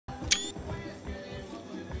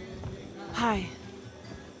Hi.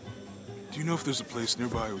 Do you know if there's a place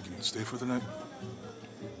nearby we can stay for the night?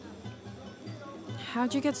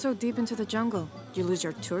 How'd you get so deep into the jungle? Did you lose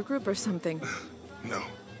your tour group or something? No.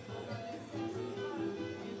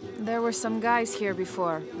 There were some guys here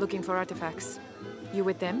before, looking for artifacts. You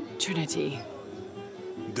with them? Trinity.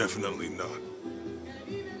 Definitely not.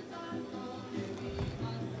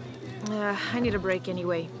 I need a break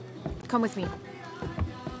anyway. Come with me.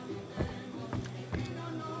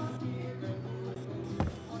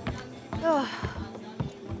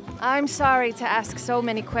 I'm sorry to ask so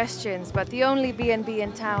many questions, but the only B&B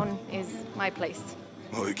in town is my place.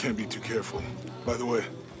 Well, you can't be too careful. By the way,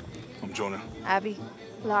 I'm Jonah. Abby,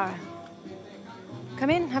 Lara.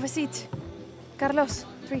 Come in, have a seat. Carlos,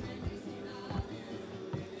 3.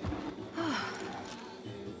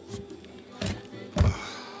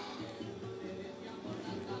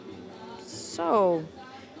 So,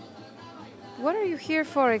 what are you here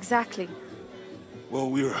for exactly? Well,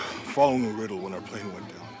 we were following a riddle when our plane went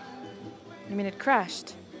down. You mean it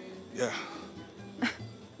crashed? Yeah.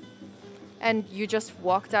 And you just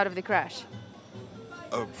walked out of the crash?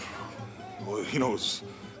 Well, you know, it was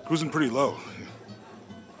cruising pretty low.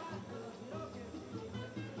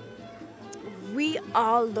 We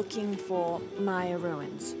are looking for Maya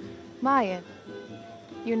ruins. Maya,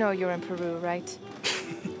 you know you're in Peru, right?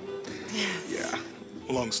 Yeah,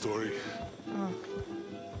 long story. Oh.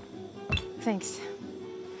 Thanks.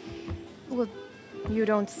 Well, you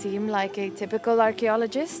don't seem like a typical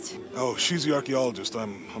archaeologist. Oh, she's the archaeologist.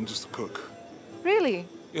 I'm just a cook. Really?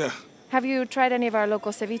 Yeah. Have you tried any of our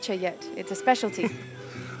local ceviche yet? It's a specialty.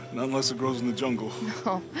 Not unless it grows in the jungle.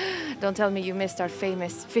 Oh, don't tell me you missed our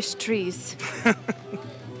famous fish trees. Yeah.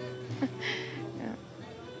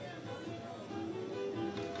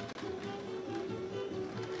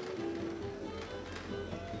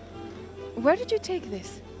 Where did you take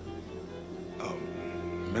this?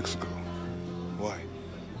 Mexico. Why?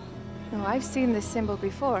 Oh, I've seen this symbol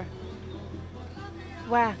before.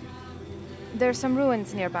 Where? There's some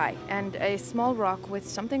ruins nearby, and a small rock with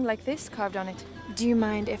something like this carved on it. Do you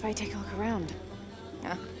mind if I take a look around?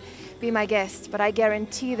 Be my guest, but I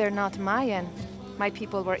guarantee they're not Mayan. My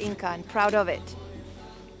people were Inca and proud of it.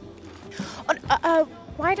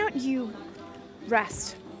 Why don't you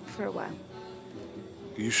rest for a while?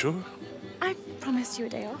 You sure? I promised you a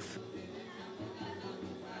day off.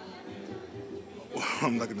 Well,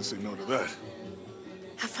 I'm not gonna say no to that.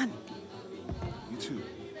 Have fun. You too.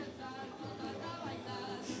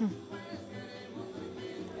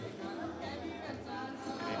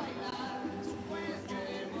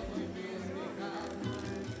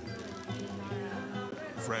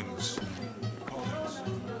 Friends. Colleagues.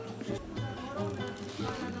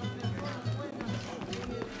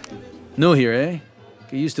 New here, eh?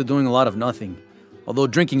 Get used to doing a lot of nothing. Although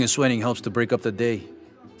drinking and sweating helps to break up the day.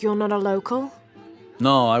 You're not a local?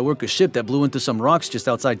 No, I work a ship that blew into some rocks just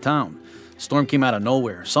outside town. Storm came out of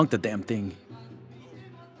nowhere, sunk the damn thing.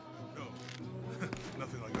 No.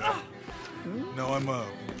 Nothing like that. No, I'm,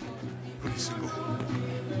 pretty single.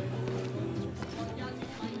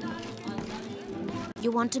 You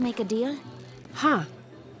want to make a deal? Huh.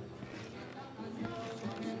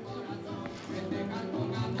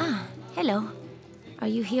 Ah, hello. Are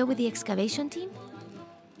you here with the excavation team?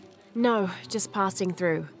 No, just passing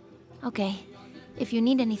through. Okay. If you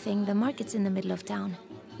need anything, the market's in the middle of town.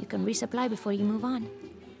 You can resupply before you move on.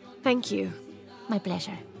 Thank you. My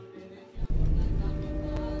pleasure.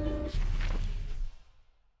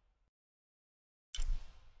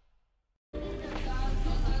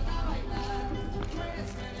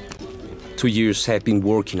 Two years I've been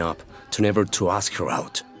working up to never to ask her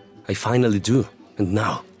out. I finally do, and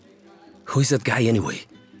now, who is that guy anyway?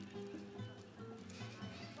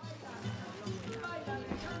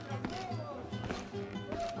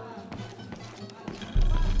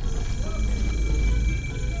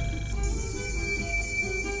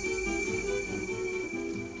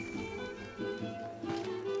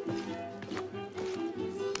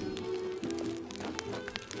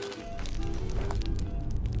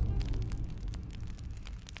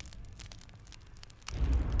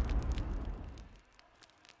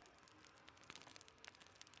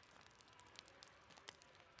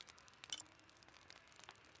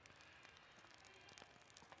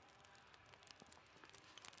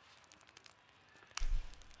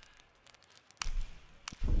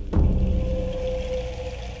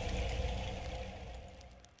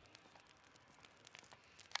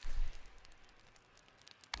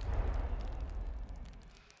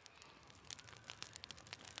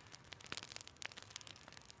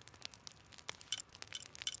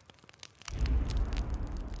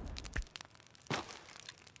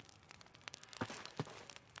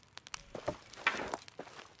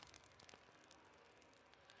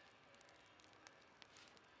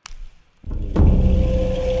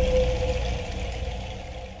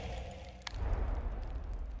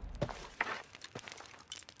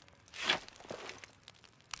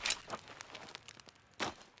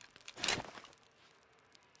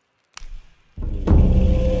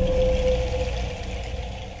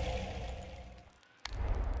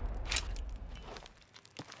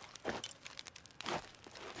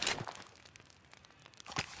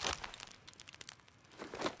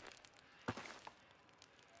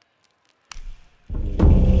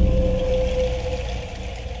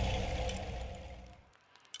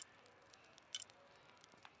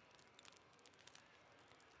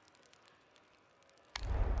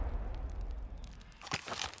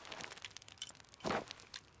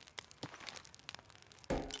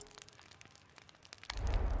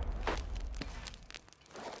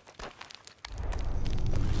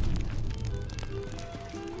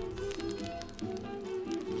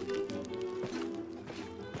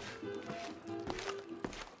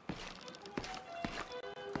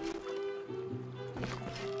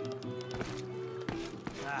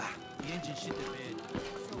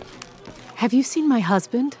 Have you seen my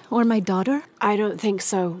husband or my daughter? I don't think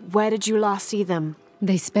so. Where did you last see them?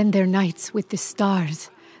 They spend their nights with the stars,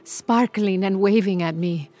 sparkling and waving at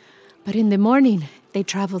me. But in the morning, they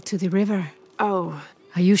travel to the river. Oh.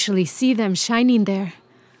 I usually see them shining there.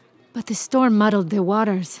 But the storm muddled the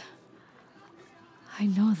waters. I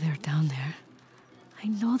know they're down there. I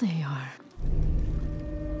know they are.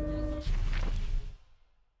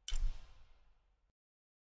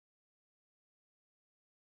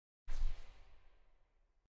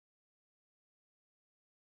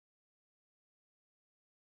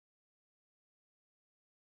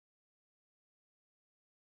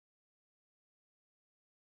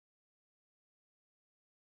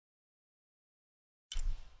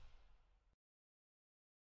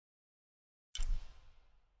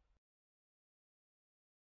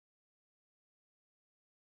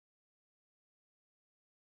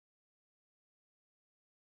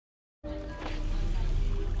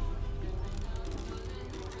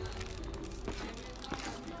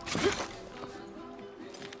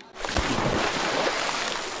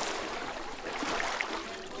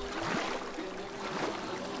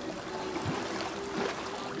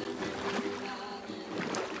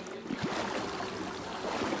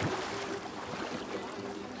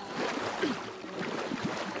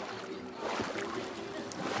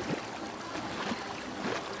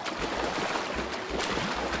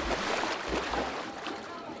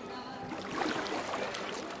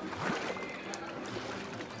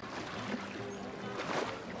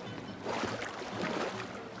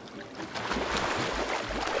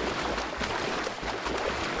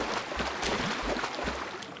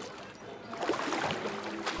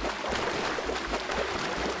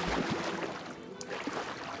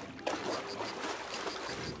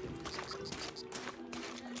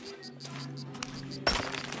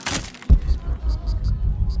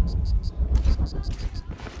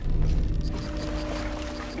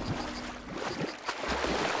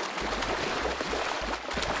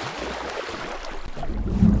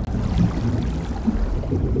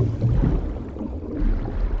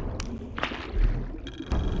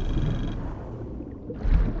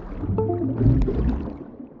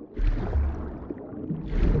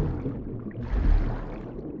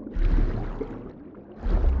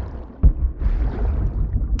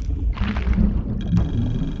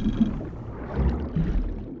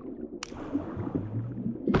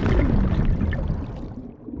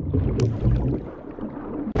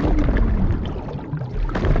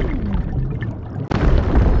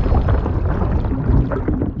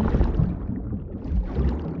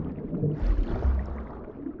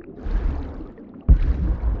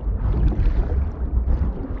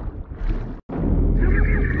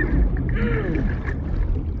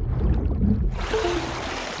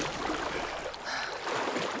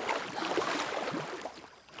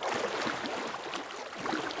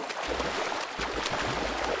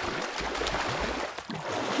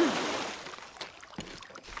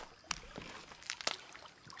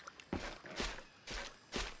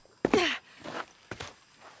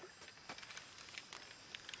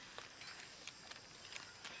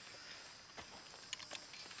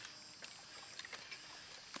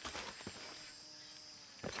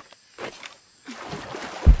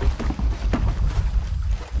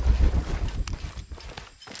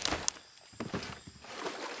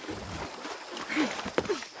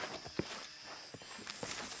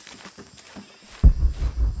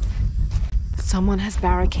 Someone has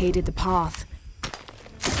barricaded the path.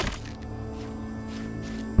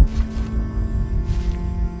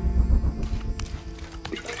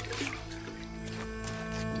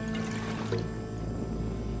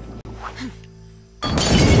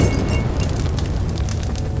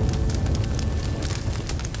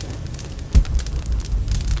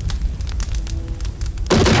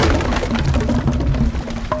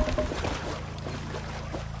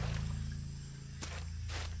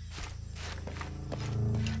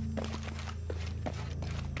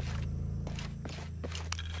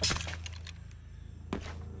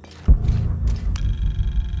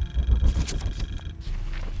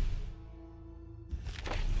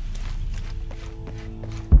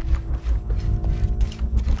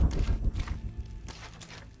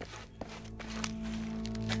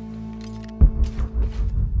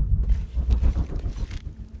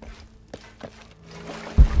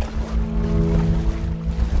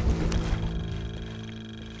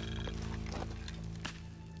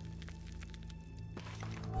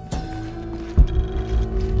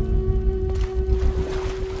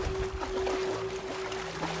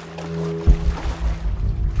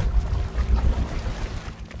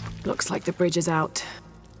 Looks like the bridge is out.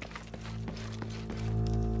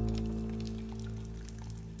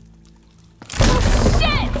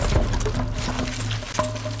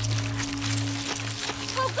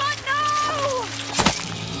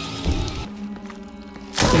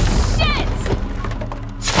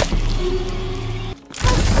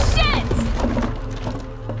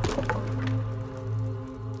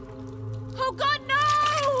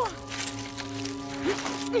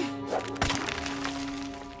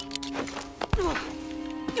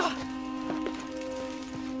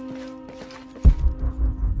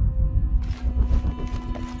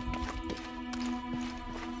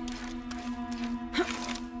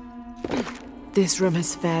 This room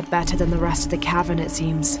has fared better than the rest of the cavern, it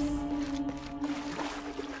seems.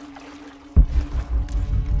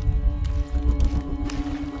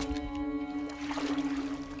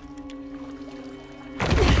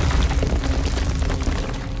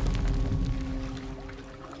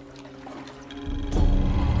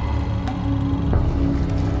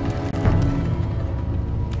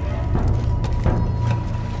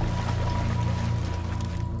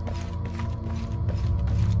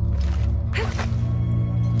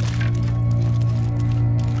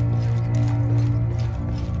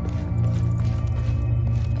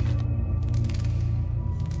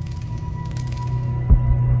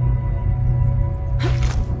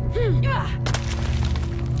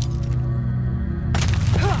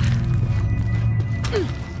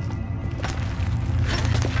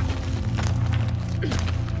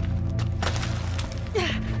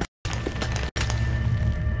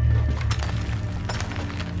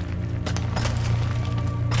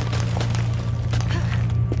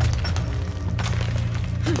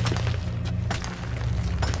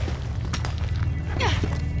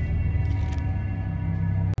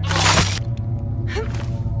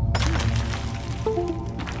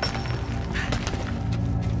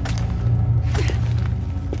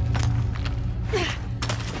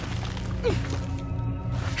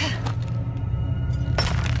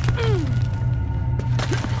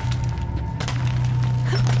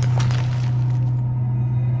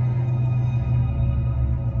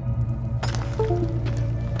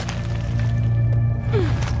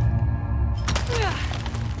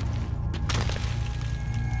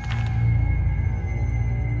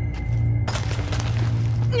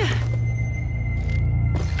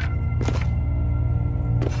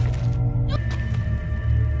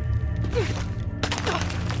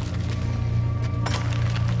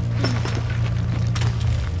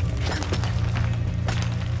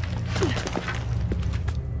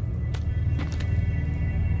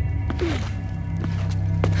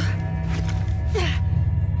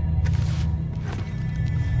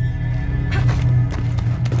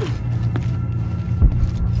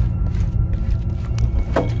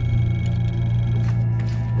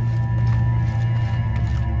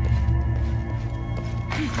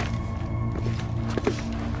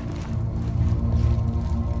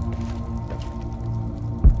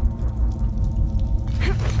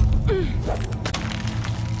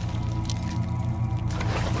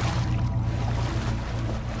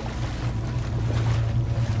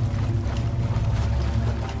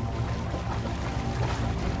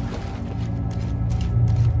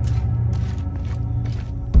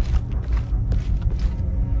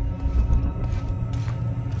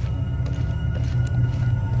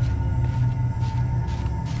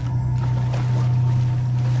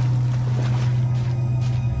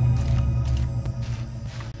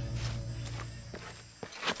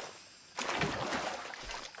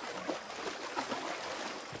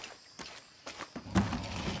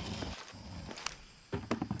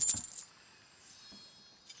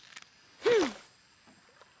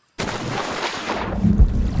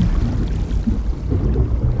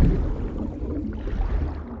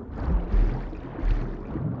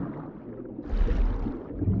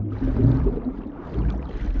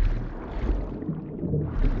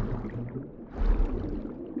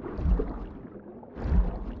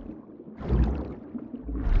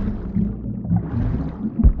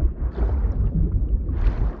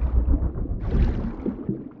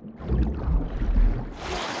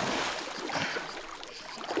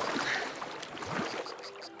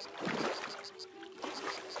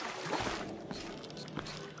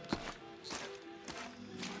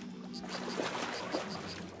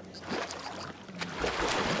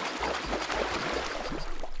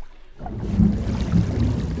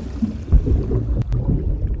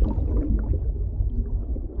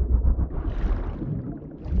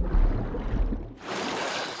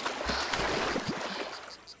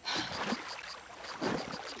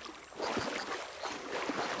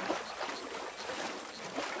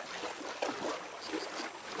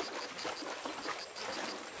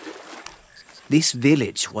 This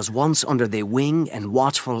village was once under the wing and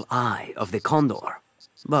watchful eye of the condor,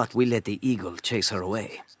 but we let the eagle chase her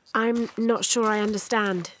away. I'm not sure I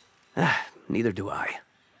understand. Neither do I.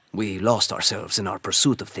 We lost ourselves in our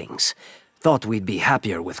pursuit of things. Thought we'd be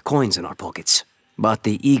happier with coins in our pockets. But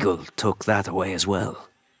the eagle took that away as well.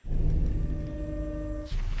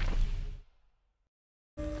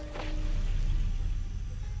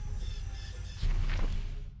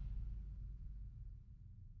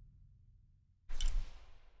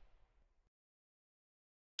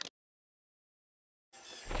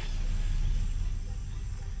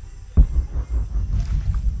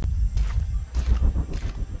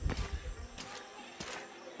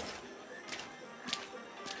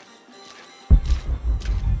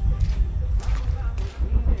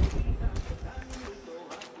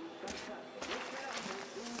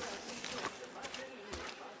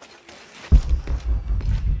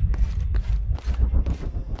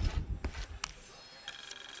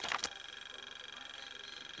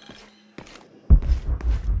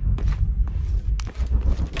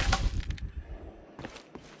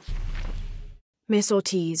 Miss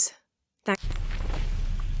Ortiz.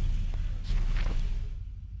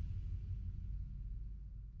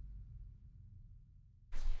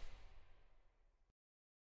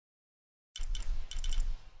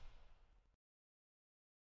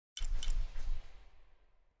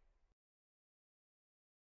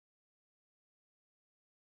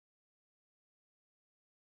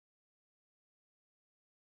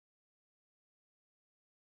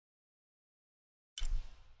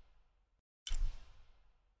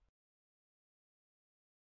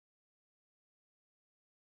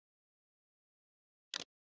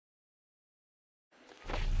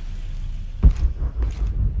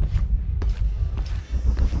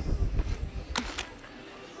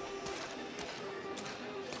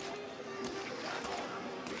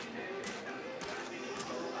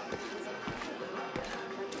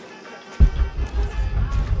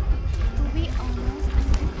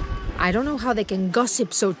 I don't know how they can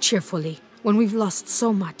gossip so cheerfully when we've lost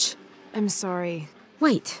so much. I'm sorry.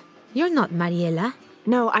 Wait, you're not Mariela.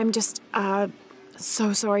 No, I'm just,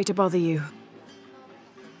 so sorry to bother you.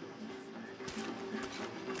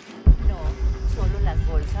 No, solo las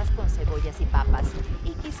bolsas con cebollas y papas.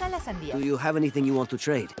 Y quizá la sandía. Do you have anything you want to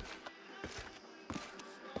trade?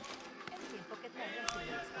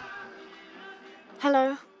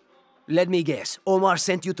 Hello? Let me guess. Omar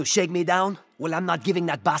sent you to shake me down? Well, I'm not giving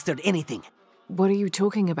that bastard anything. What are you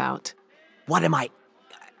talking about? What am I?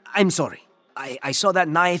 I'm sorry. I saw that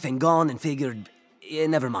knife and gun and figured...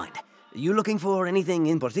 never mind. You looking for anything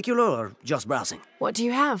in particular or just browsing? What do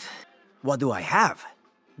you have? What do I have?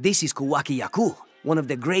 This is Kuwaq Yaku, one of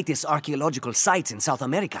the greatest archaeological sites in South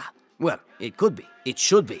America. Well, it could be. It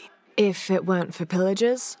should be. If it weren't for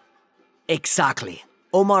pillagers? Exactly.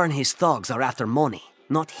 Omar and his thugs are after money,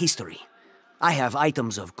 not history. I have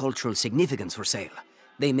items of cultural significance for sale.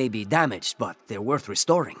 They may be damaged, but they're worth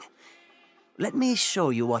restoring. Let me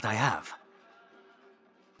show you what I have.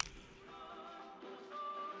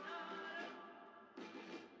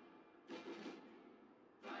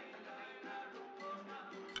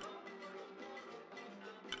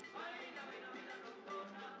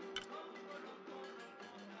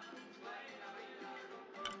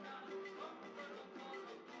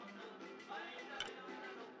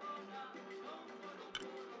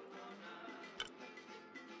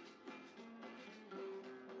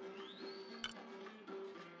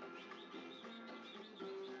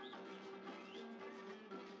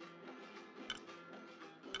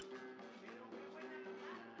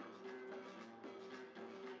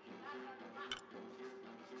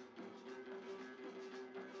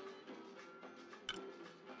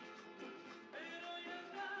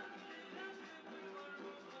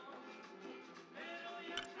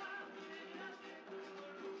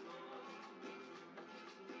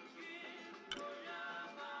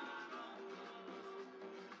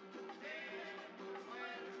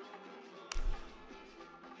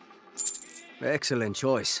 Excellent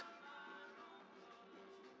choice.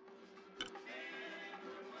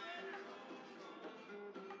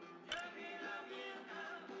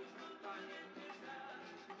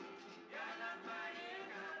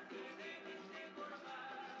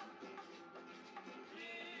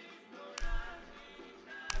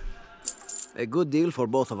 A good deal for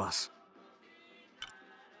both of us.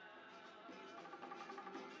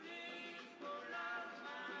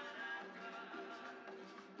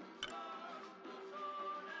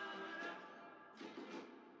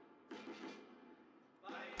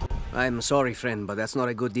 I'm sorry, friend, but that's not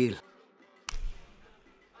a good deal.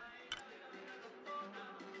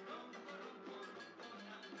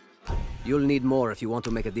 You'll need more if you want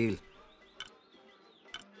to make a deal.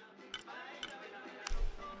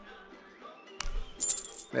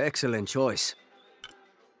 Excellent choice.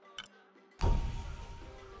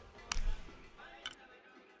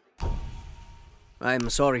 I'm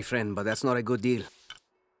sorry, friend, but that's not a good deal.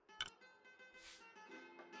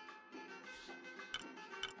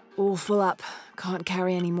 All full up. Can't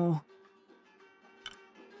carry any more.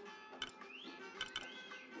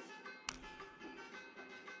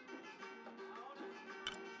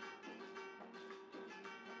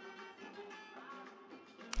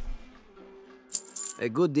 A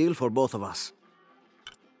good deal for both of us.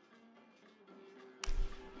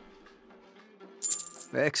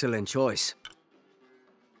 Excellent choice.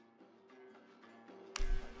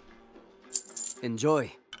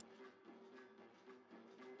 Enjoy.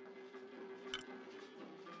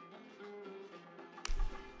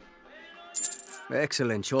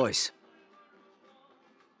 Excellent choice.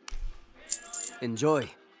 Enjoy.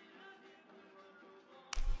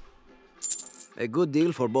 A good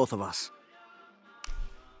deal for both of us.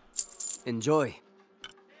 Enjoy.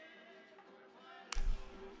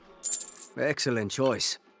 Excellent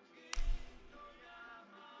choice.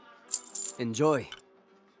 Enjoy.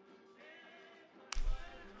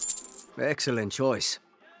 Excellent choice.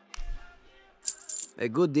 A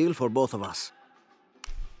good deal for both of us.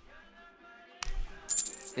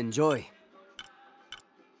 Enjoy.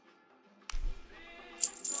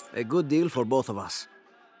 A good deal for both of us.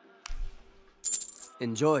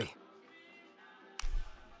 Enjoy.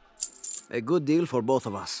 A good deal for both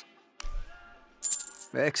of us.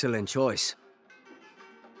 Excellent choice.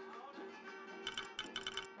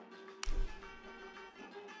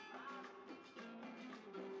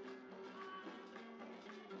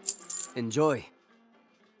 Enjoy.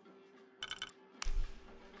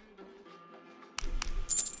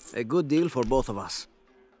 A good deal for both of us.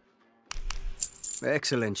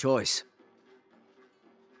 Excellent choice.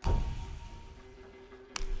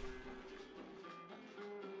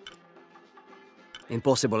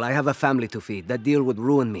 Impossible. I have a family to feed. That deal would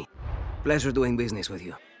ruin me. Pleasure doing business with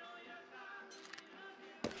you.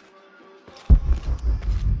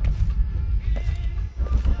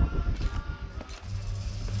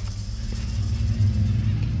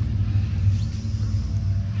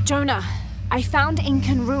 Jonah, I found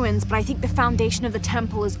Incan ruins, but I think the foundation of the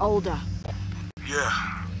temple is older. Yeah,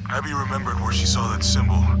 Abby remembered where she saw that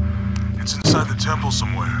symbol. It's inside the temple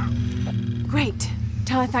somewhere. Great.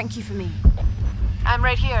 Tell her thank you for me. I'm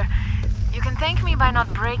right here. You can thank me by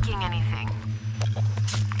not breaking anything.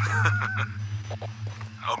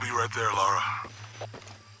 I'll be right there, Lara.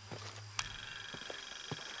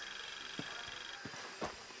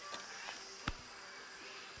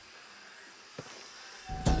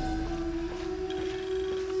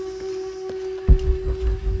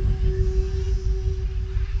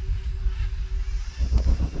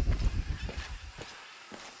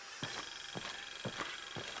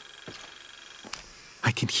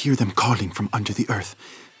 I can hear them calling from under the earth.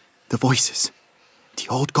 The voices. The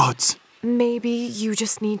old gods. Maybe you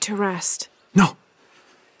just need to rest. No.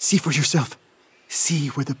 See for yourself. See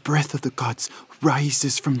where the breath of the gods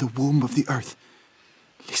rises from the womb of the earth.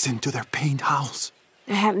 Listen to their pained howls.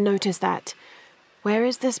 I hadn't noticed that. Where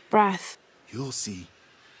is this breath? You'll see.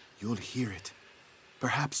 You'll hear it.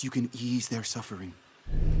 Perhaps you can ease their suffering.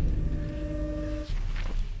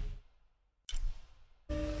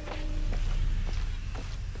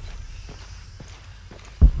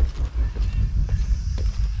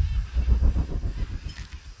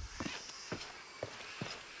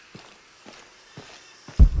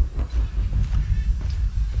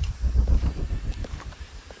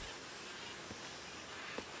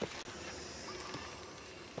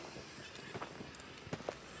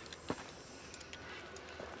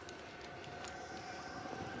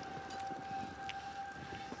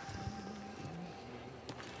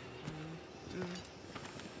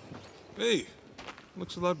 Hey,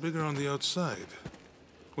 looks a lot bigger on the outside.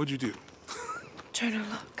 What'd you do? Jonah,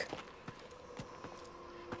 look.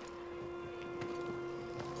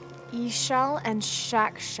 Ishal and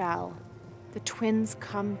Shakshal. The twins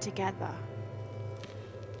come together.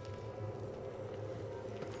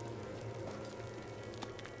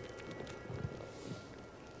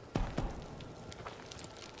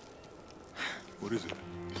 What is it?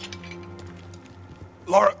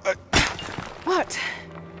 Lara, What?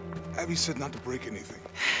 Abby said not to break anything.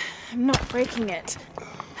 I'm not breaking it.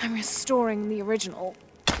 I'm restoring the original.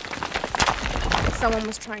 Someone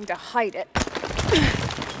was trying to hide it.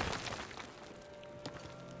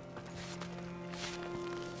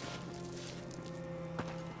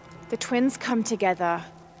 The twins come together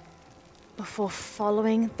before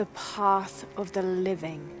following the path of the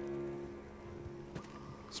living.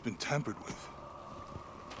 It's been tampered with.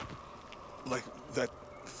 Like that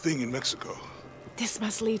thing in Mexico. This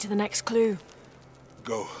must lead to the next clue.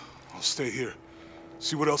 Go. I'll stay here.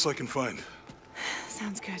 See what else I can find.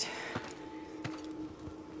 Sounds good.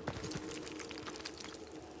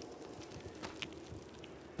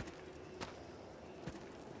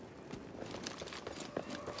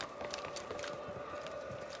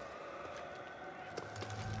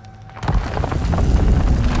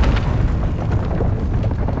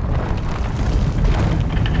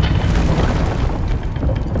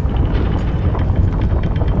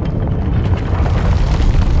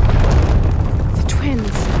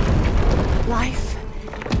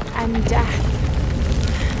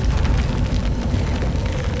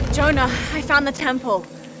 Jonah, I found the temple.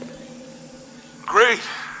 Great!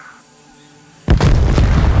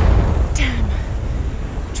 Damn.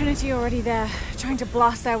 Trinity already there, trying to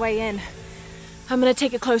blast their way in. I'm gonna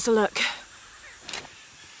take a closer look.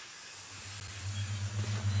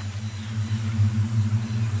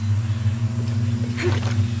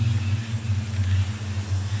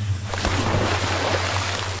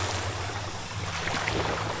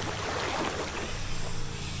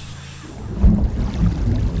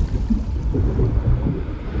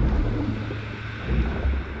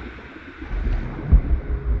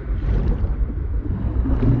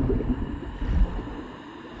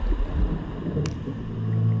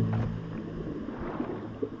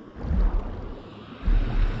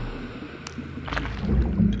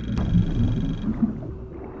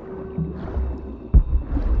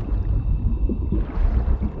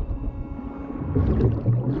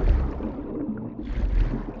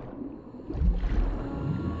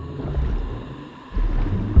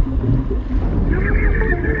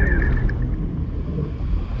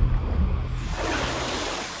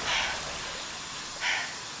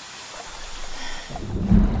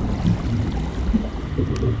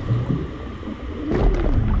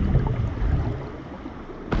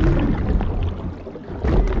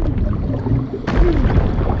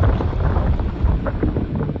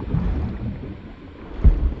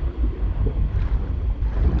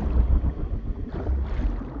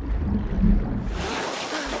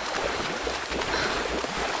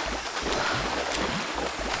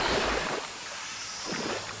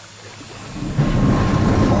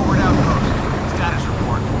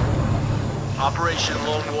 Operation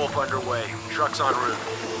Lone Wolf underway. Trucks en route.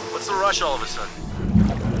 What's the rush all of a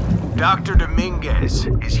sudden? Dr. Dominguez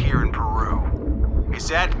is here in Peru. Is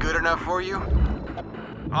that good enough for you?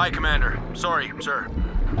 Aye, Commander. Sorry, sir.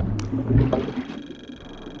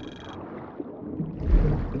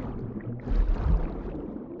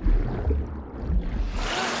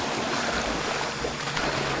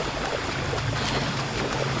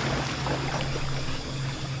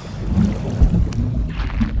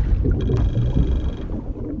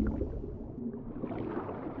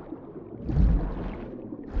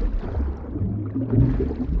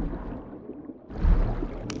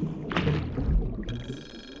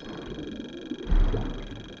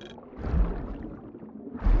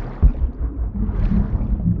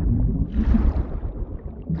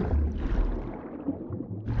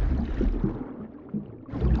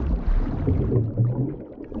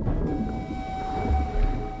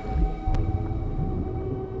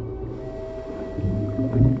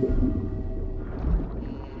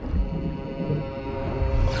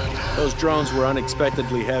 Those drones were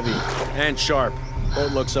unexpectedly heavy and sharp.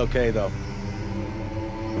 Boat looks okay, though.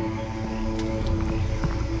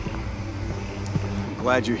 I'm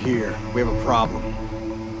glad you're here. We have a problem.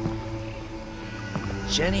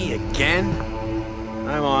 Jenny again?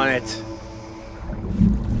 I'm on it.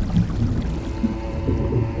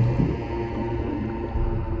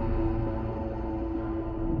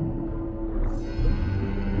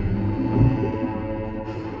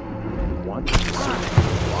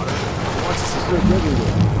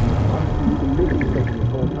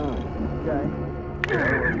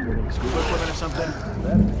 Scuba equipment or something?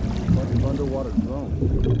 Better. Bunch of underwater drones.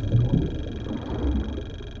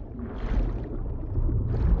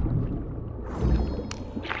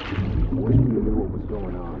 I wish we knew what was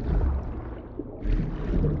going on.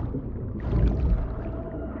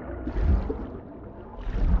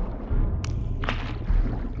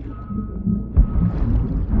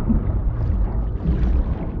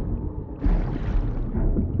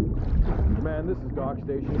 Command, this is Dock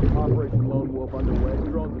Station. Operation Lone Wolf underway.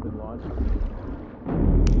 Drones have been launched.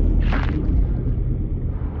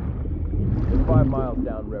 We're 5 miles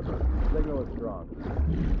downriver. Signal is strong.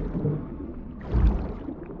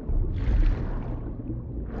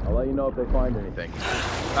 I'll let you know if they find anything.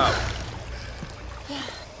 Out.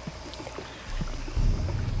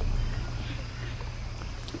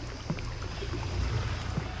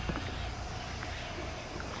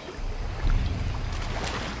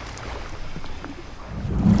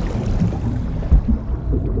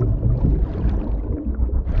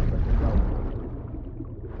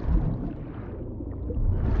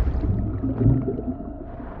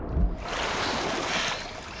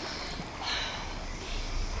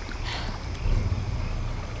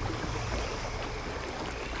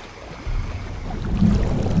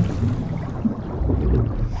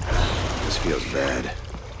 Feels bad.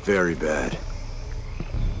 Very bad.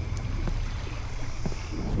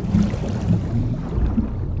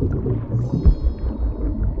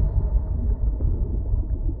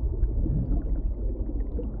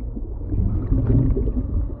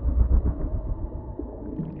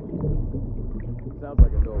 Sounds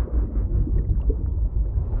like it's over.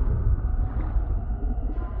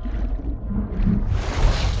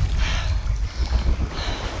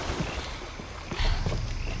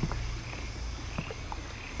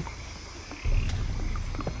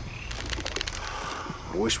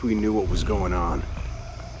 I wish we knew what was going on.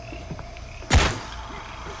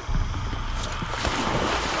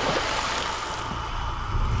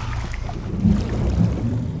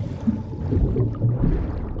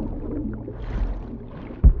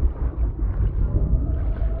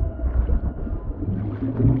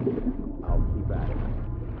 I'll keep at it.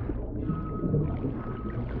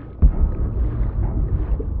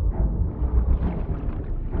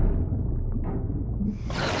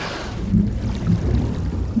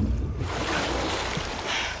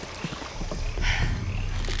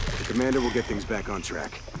 Commander will get things back on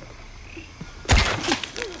track.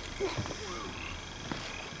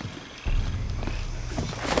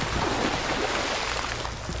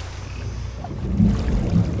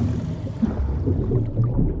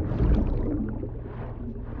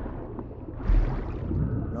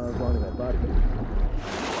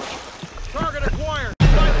 Target acquired!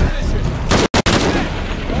 My position!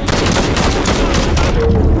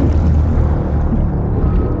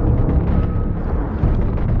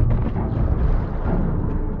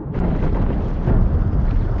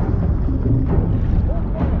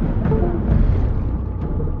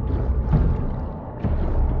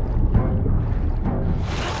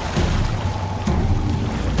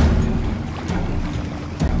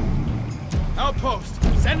 Outpost!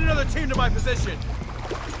 Send another team to my position!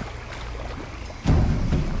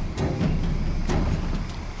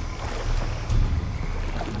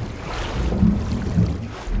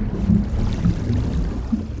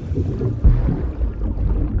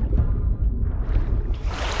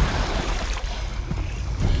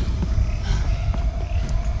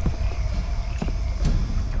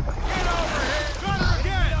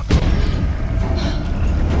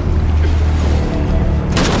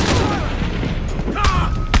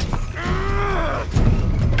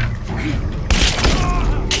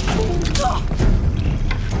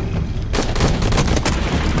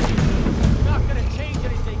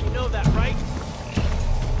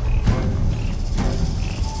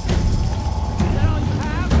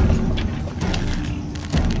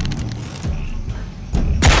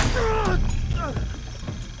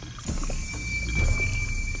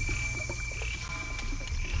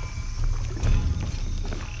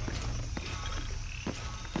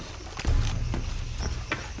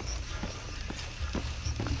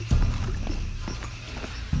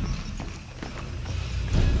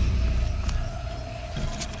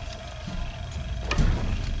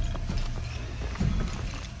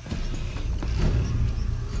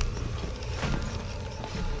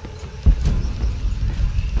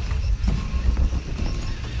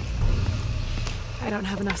 I don't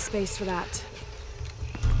have enough space for that.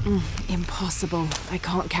 Impossible. I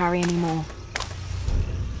can't carry anymore.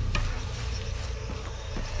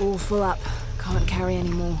 All full up. Can't carry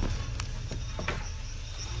anymore.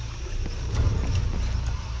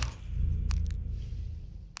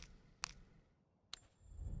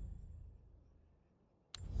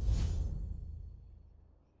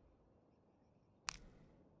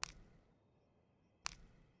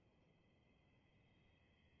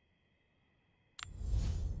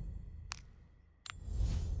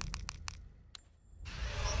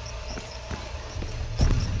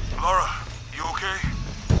 Lara, you okay?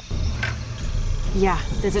 Yeah,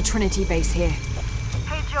 there's a Trinity base here.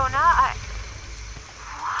 Hey, Jonah,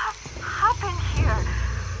 what happened here?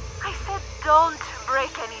 I said don't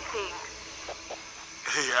break anything.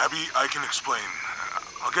 Hey, Abby, I can explain.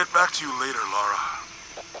 I'll get back to you later, Lara.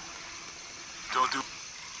 Don't do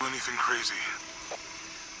anything crazy.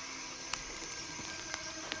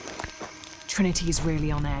 Trinity's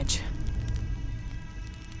really on edge.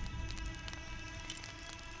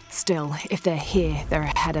 Still, if they're here, they're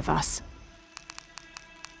ahead of us.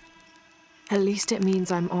 At least it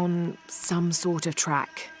means I'm on some sort of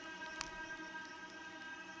track.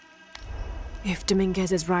 If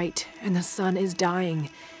Dominguez is right, and the sun is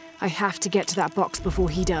dying, I have to get to that box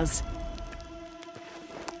before he does.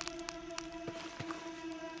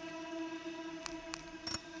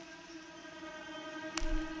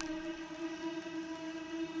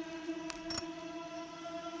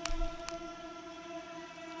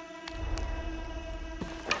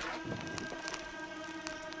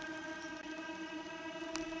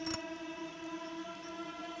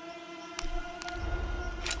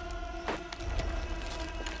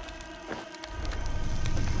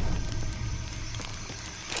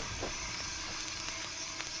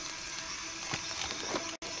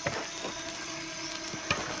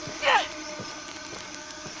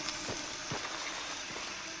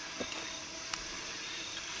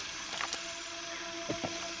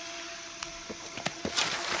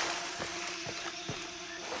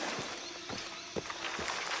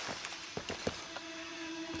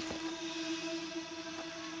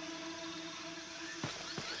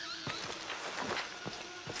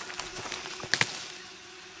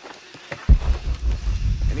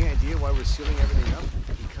 Why we're sealing everything up?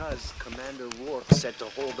 Because Commander Rourke said to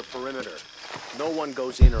hold the perimeter. No one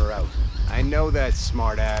goes in or out. I know that,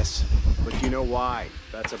 smartass. But you know why?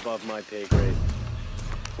 That's above my pay grade.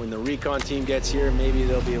 When the recon team gets here, maybe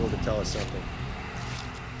they'll be able to tell us something.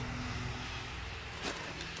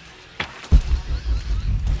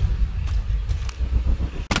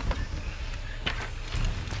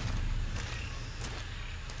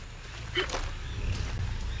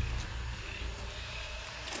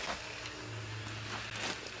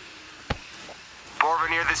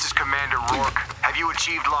 Porvenir, this is Commander Rourke. Have you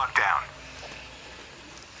achieved lockdown?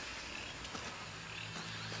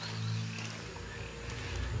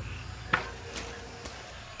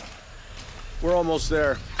 We're almost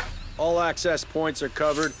there. All access points are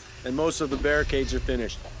covered, and most of the barricades are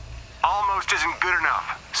finished. Almost isn't good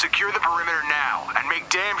enough. Secure the perimeter now, and make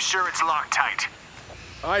damn sure it's locked tight.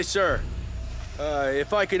 Aye, sir.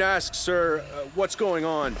 If I could ask, sir, what's going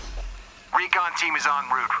on? Recon team is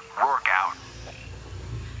en route. Rourke out.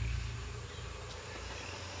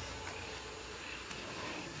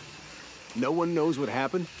 No one knows what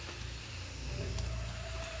happened?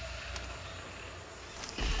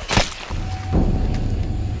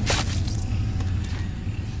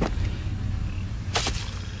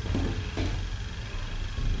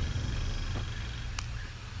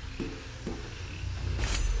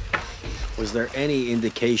 Was there any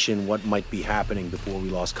indication what might be happening before we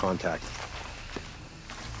lost contact?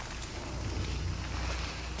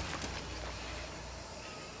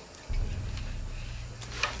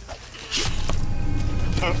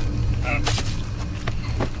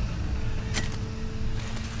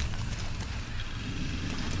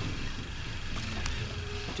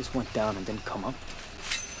 It just went down and didn't come up.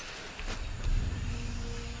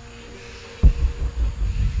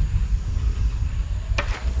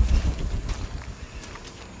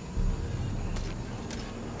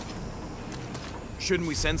 Shouldn't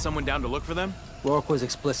we send someone down to look for them? Rourke was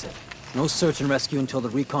explicit. No search and rescue until the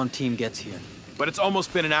recon team gets here. But it's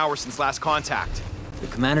almost been an hour since last contact. The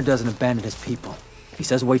commander doesn't abandon his people. He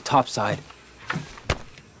says wait topside.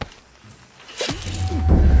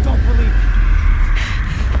 Don't believe me.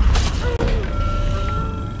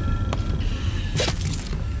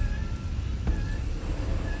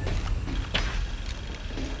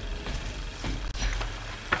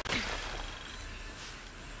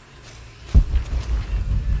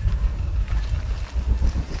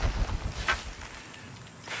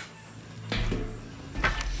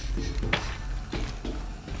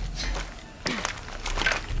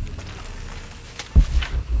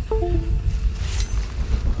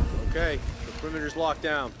 Okay, the perimeter's locked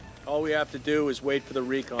down. All we have to do is wait for the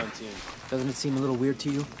recon team. Doesn't it seem a little weird to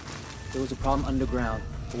you? There was a problem underground,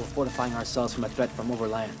 but we're fortifying ourselves from a threat from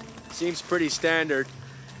overland. Seems pretty standard.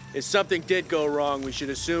 If something did go wrong, we should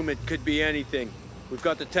assume it could be anything. We've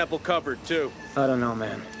got the temple covered, too. I don't know,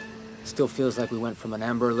 man. Still feels like we went from an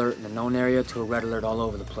amber alert in the known area to a red alert all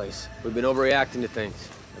over the place. We've been overreacting to things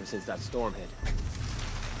ever since that storm hit.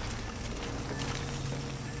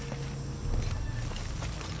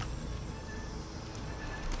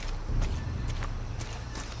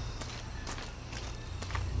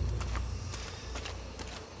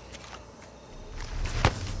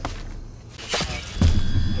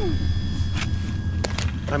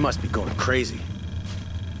 I must be going crazy.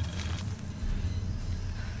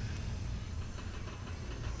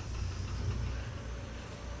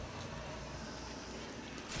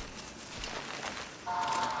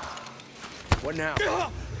 What now?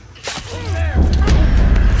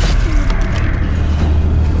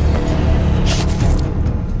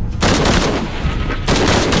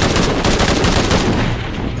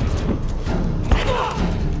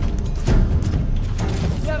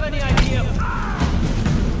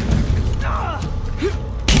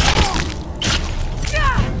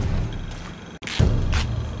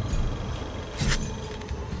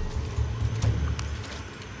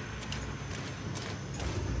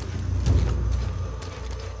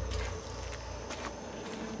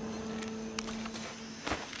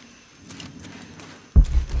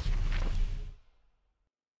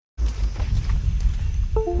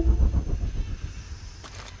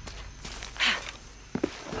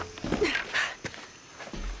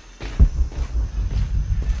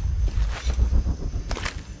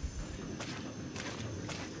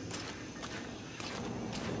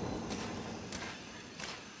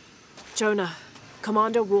 Jonah,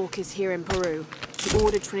 Commander Rourke is here in Peru. He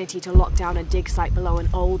ordered Trinity to lock down a dig site below an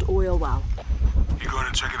old oil well. You going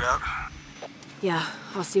to check it out? Yeah,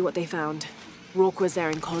 I'll see what they found. Rourke was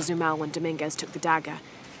there in Cozumel when Dominguez took the dagger.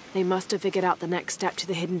 They must have figured out the next step to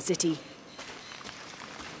the Hidden City.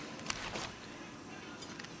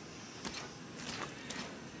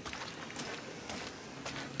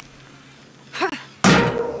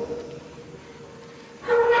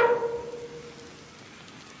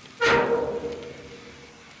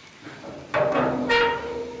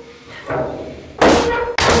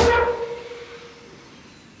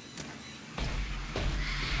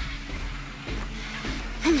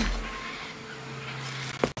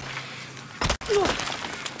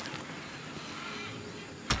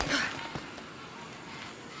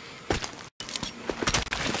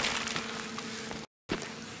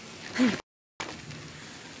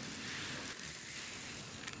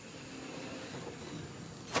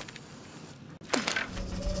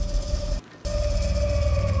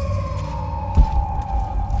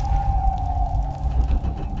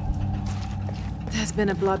 There's been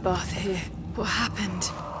a bloodbath here. What happened?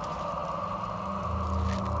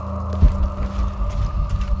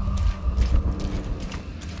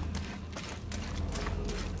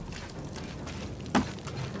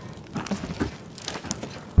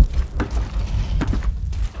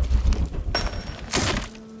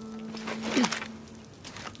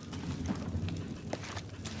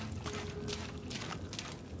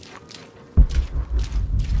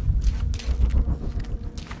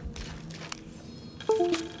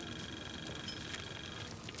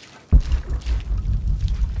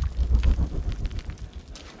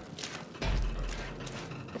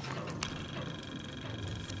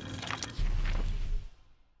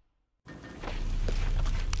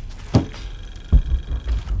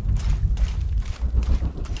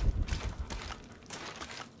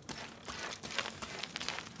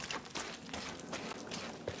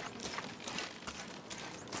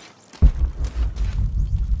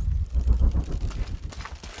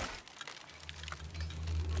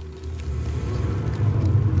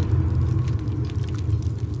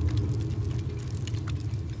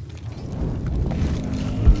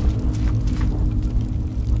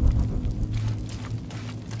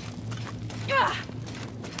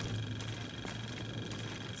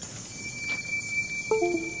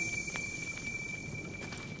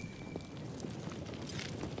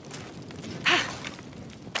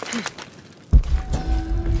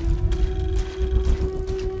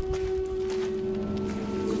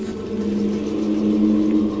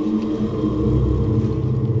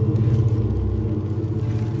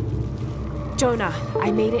 Jonah,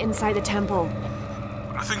 I made it inside the temple.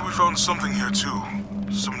 I think we found something here too.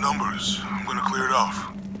 Some numbers. I'm gonna clear it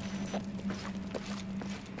off.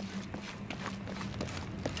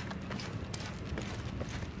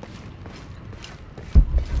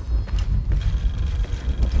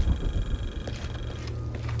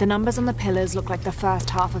 The numbers on the pillars look like the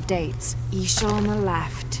first half of dates. Isha on the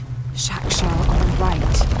left, Shakshal on the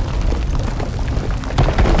right.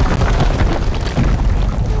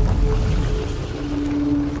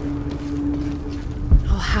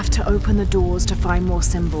 I'll have to open the doors to find more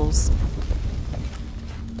symbols.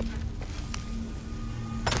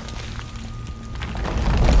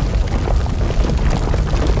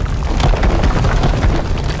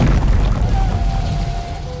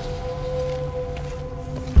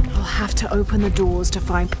 Open the doors to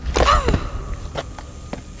find...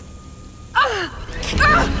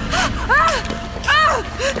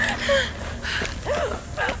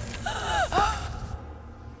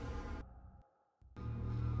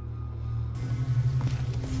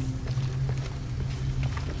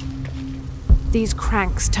 These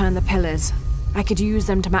cranks turn the pillars. I could use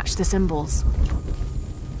them to match the symbols.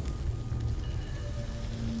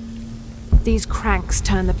 These cranks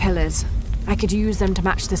turn the pillars. I could use them to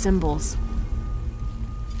match the symbols.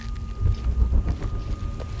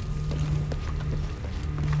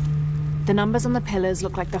 The numbers on the pillars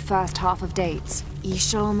look like the first half of dates.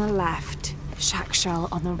 Ishal on the left, Shakshal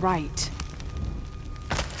on the right.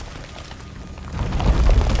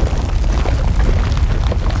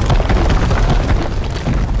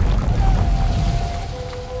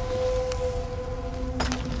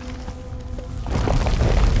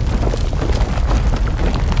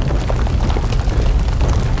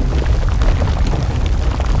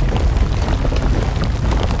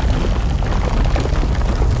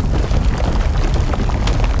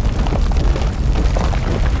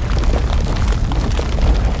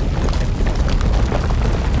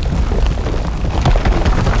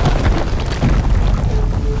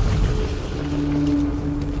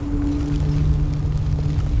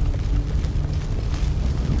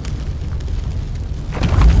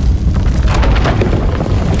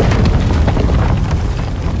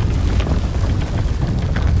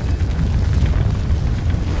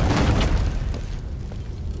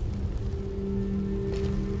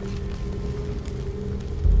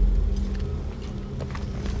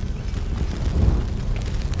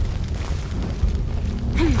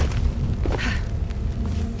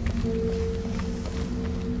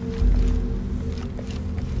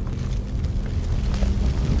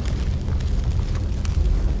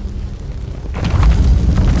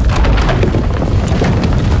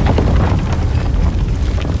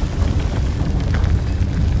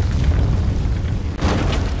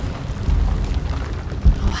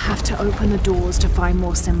 Open the doors to find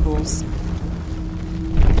more symbols.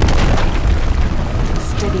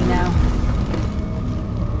 Steady now.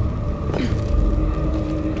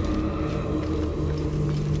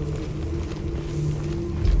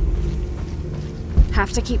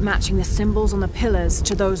 Have to keep matching the symbols on the pillars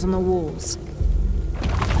to those on the walls.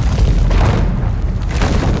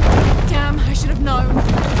 Damn, I should have known.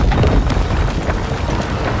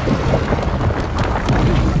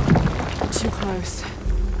 close.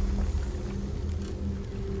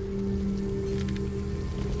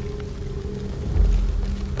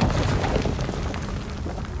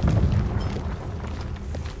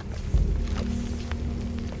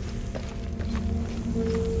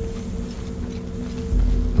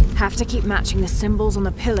 Have to keep matching the symbols on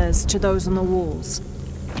the pillars to those on the walls.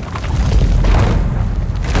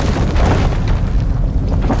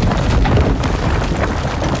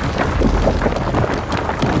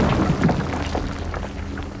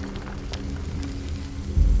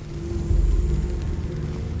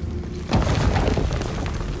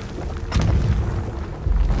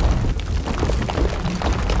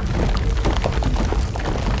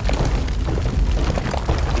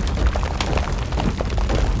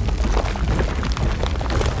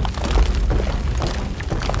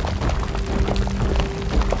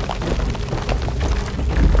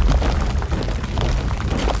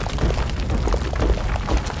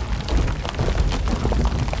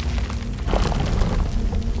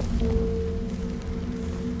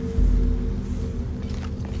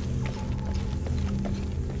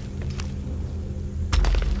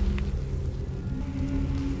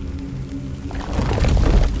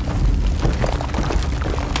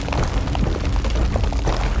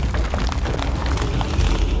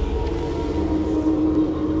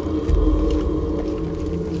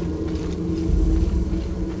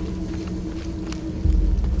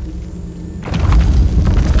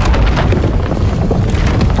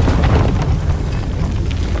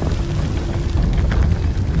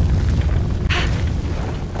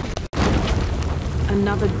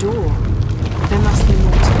 Another door. There must be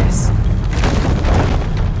more to this.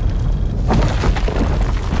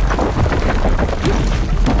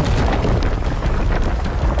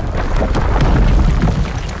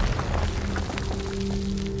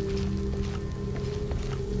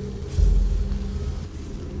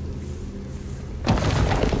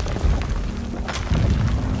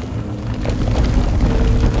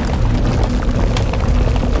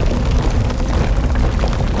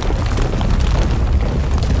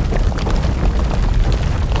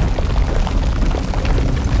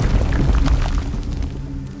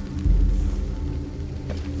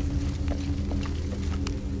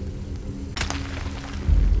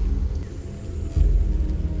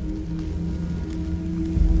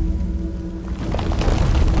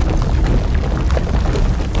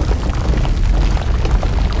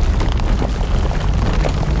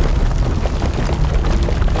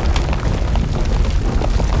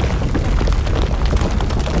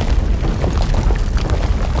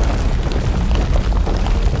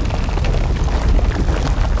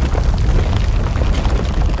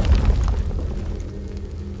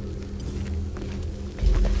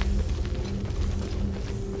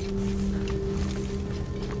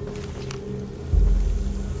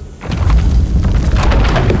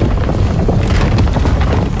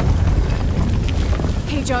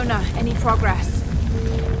 Jonah, any progress?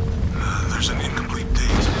 There's an incomplete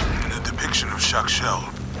date and a depiction of Shell.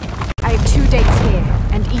 I have 2 dates here,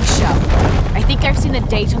 and Isha. I think I've seen the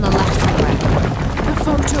date on the left somewhere. The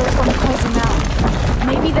photo from Cozumel.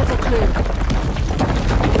 Maybe there's a clue.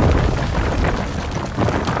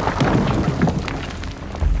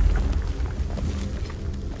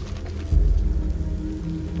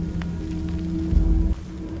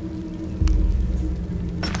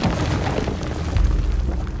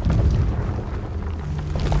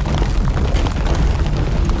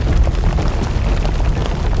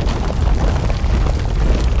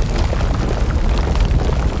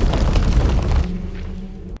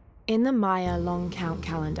 In the Maya long count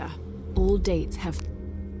calendar, all dates have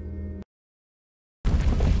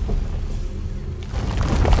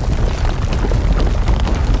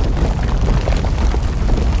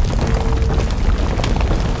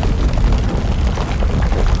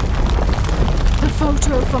the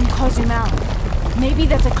photo from Cozumel. Maybe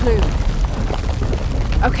there's a clue.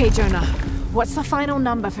 Okay, Jonah, what's the final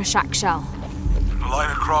number for Shell? A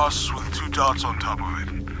line across with 2 dots on top of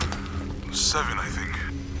it. 7, I think.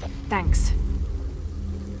 Thanks.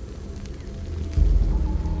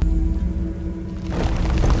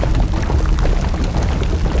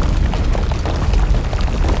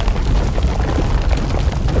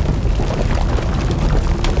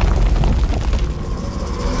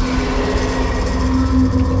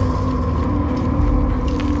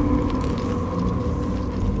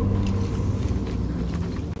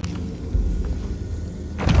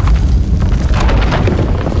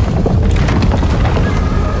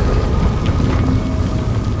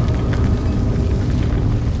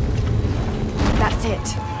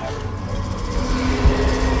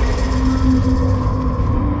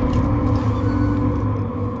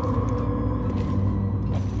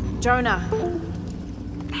 Jonah.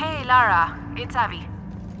 Hey, Lara. It's Abby.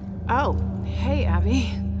 Oh, hey,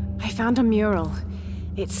 Abby. I found a mural.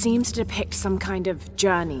 It seems to depict some kind of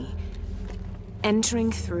journey.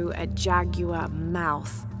 Entering through a jaguar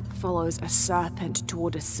mouth follows a serpent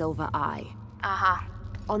toward a silver eye. Uh-huh.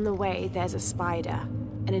 On the way, there's a spider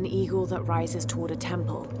and an eagle that rises toward a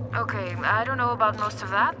temple. Okay, I don't know about most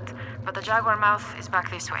of that, but the jaguar mouth is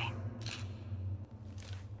back this way.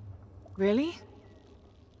 Really?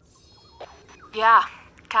 Yeah.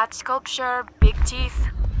 Cat sculpture, big teeth.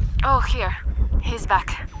 Oh, here. He's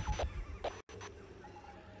back.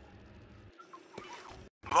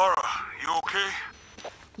 Lara, you okay?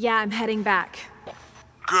 Yeah, I'm heading back.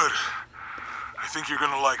 Good. I think you're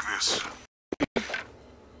gonna like this.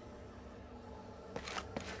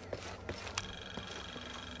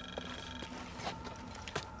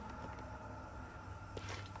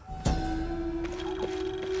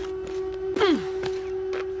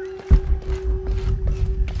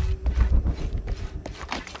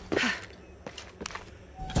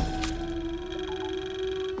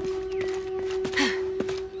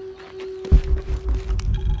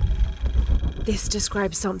 This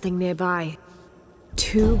describes something nearby.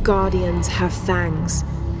 2 guardians have fangs.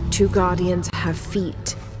 2 guardians have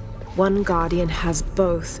feet. 1 guardian has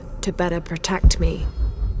both to better protect me.